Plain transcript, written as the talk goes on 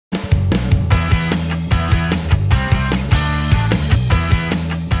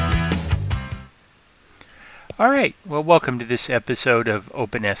Alright, well welcome to this episode of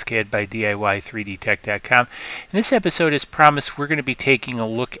Open-SCAD by DIY3DTech.com. In this episode, as promised, we're going to be taking a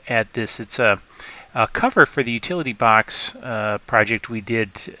look at this. It's a cover for the utility box project we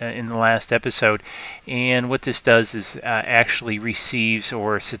did in the last episode, and what this does is actually receives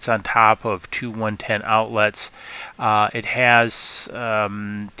or sits on top of two 110 outlets. It has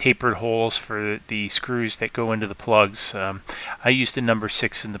tapered holes for the screws that go into the plugs. I used the number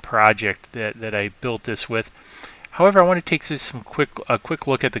 6 in the project that I built this with. However, I want to take a quick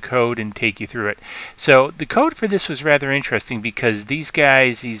look at the code and take you through it. So the code for this was rather interesting because these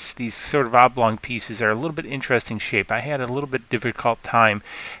guys, these sort of oblong pieces, are a little bit interesting shape. I had a little bit difficult time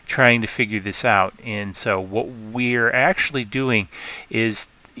trying to figure this out, and so what we're actually doing is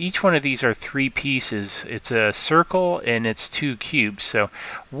each one of these are 3 pieces. It's a circle and it's 2 cubes. So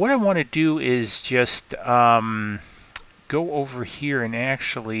what I want to do is just go over here and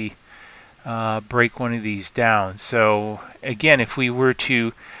actually break one of these down. So again, if we were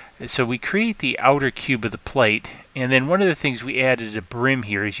to, so we create the outer cube of the plate, and then one of the things we added a brim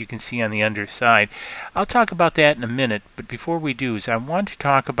here, as you can see on the underside. I'll talk about that in a minute, but before we do, I want to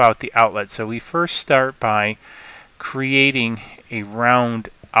talk about the outlet. So we first start by creating a round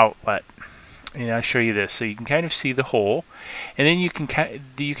outlet, and I'll show you this. So you can kind of see the hole, and then you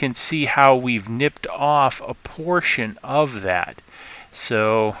can see how we've nipped off a portion of that.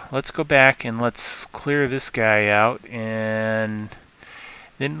 So let's go back and let's clear this guy out, and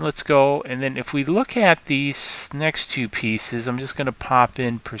then let's go, and then if we look at these next 2 pieces, I'm just going to pop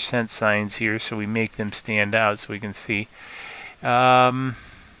in % signs here so we make them stand out so we can see.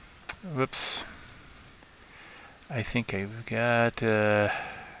 Whoops, I think I've got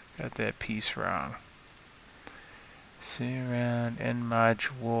that piece wrong. See around end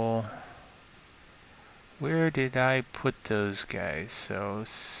module. Where did I put those guys? So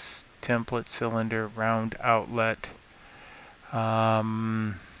template, cylinder, round outlet,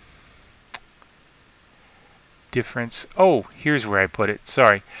 difference. Oh, here's where I put it.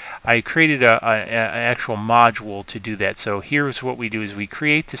 Sorry, I created an actual module to do that. So here's what we do: is we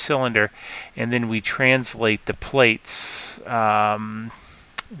create the cylinder, and then we translate the plates, the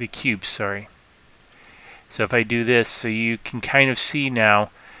cubes. Sorry. So if I do this, so you can kind of see now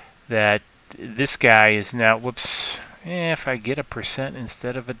that this guy is now, whoops, if I get a %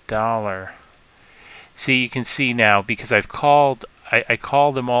 instead of $1. See, you can see now, because I called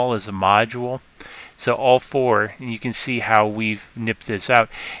them all as a module, so all 4, and you can see how we've nipped this out.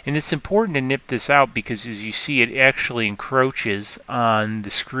 And it's important to nip this out because, as you see, it actually encroaches on the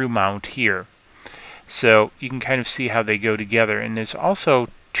screw mount here. So you can kind of see how they go together, and there's also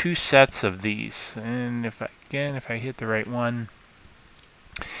 2 sets of these. And if I hit the right one,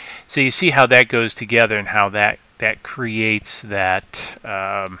 so you see how that goes together and how that creates that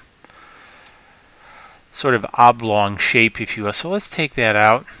sort of oblong shape, if you will. So let's take that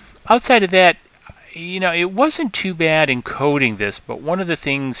out. Outside of that, you know, it wasn't too bad encoding this, but one of the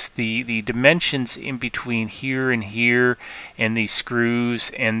things, the dimensions in between here and here, and these screws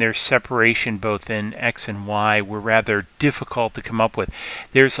and their separation both in X and Y, were rather difficult to come up with.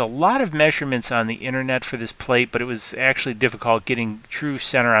 There's a lot of measurements on the internet for this plate, but it was actually difficult getting true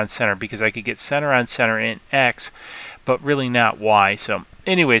center on center, because I could get center on center in X, but really not Y. So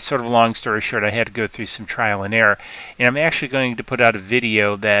anyway, sort of long story short, I had to go through some trial and error, and I'm actually going to put out a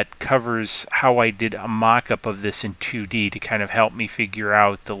video that covers how I did a mock-up of this in 2D to kind of help me figure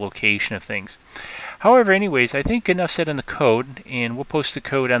out the location of things. However, anyways, I think enough said on the code, and we'll post the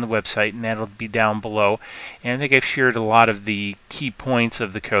code on the website, and that'll be down below. And I think I've shared a lot of the key points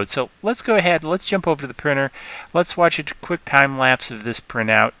of the code. So let's go ahead, let's jump over to the printer, let's watch a quick time lapse of this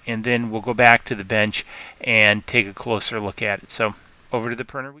printout, and then we'll go back to the bench and take a closer look at it. So over to the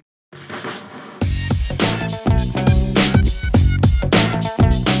printer.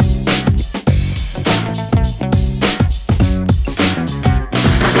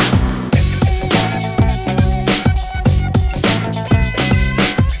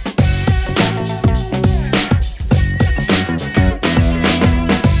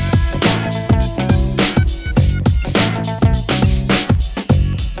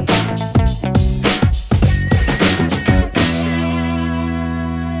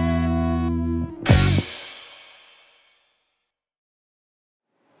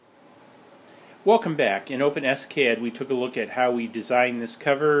 Welcome back. In Open-SCAD, we took a look at how we designed this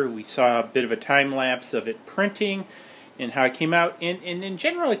cover. We saw a bit of a time lapse of it printing and how it came out. And in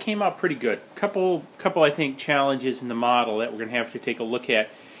general, it came out pretty good. Couple I think challenges in the model that we're going to have to take a look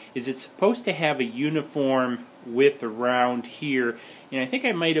at is it's supposed to have a uniform width around here, and I think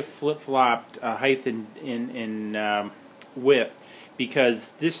I might have flip-flopped height and width,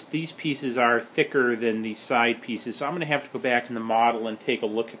 because these pieces are thicker than the side pieces. So I'm going to have to go back in the model and take a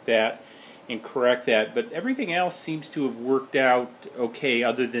look at that and correct that. But everything else seems to have worked out okay,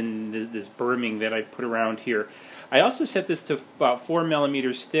 other than this berming that I put around here. I also set this to about 4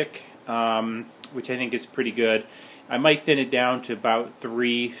 millimeters thick, which I think is pretty good. I might thin it down to about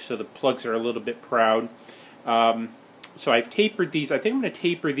 3, so the plugs are a little bit proud. So I've tapered these. I think I'm going to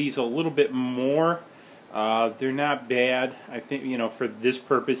taper these a little bit more. They're not bad. I think, you know, for this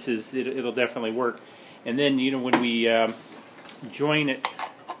purposes, it'll definitely work. And then, you know, when we join it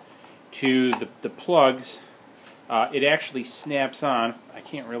to the plugs, it actually snaps on. I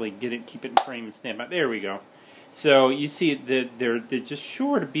can't really get it, keep it in frame and snap on. There we go. So you see that they're just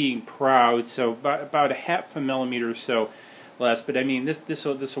short of being proud, so about a half a millimeter or so less. But I mean, this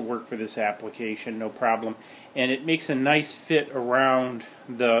will work for this application, no problem. And it makes a nice fit around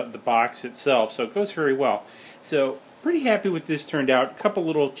the box itself, so it goes very well. So pretty happy with this turned out. A couple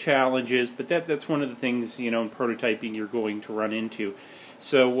little challenges, but that's one of the things, you know, in prototyping you're going to run into.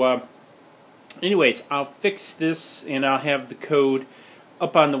 So anyways, I'll fix this and I'll have the code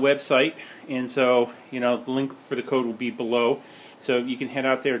up on the website, and so, you know, the link for the code will be below, so you can head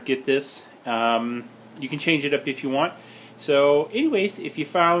out there, get this. You can change it up if you want. So anyways, if you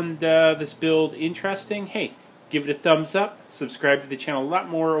found this build interesting, hey, give it a thumbs up, subscribe to the channel. A lot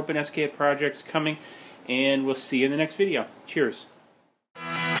more Open-SCAD projects coming, and we'll see you in the next video. Cheers.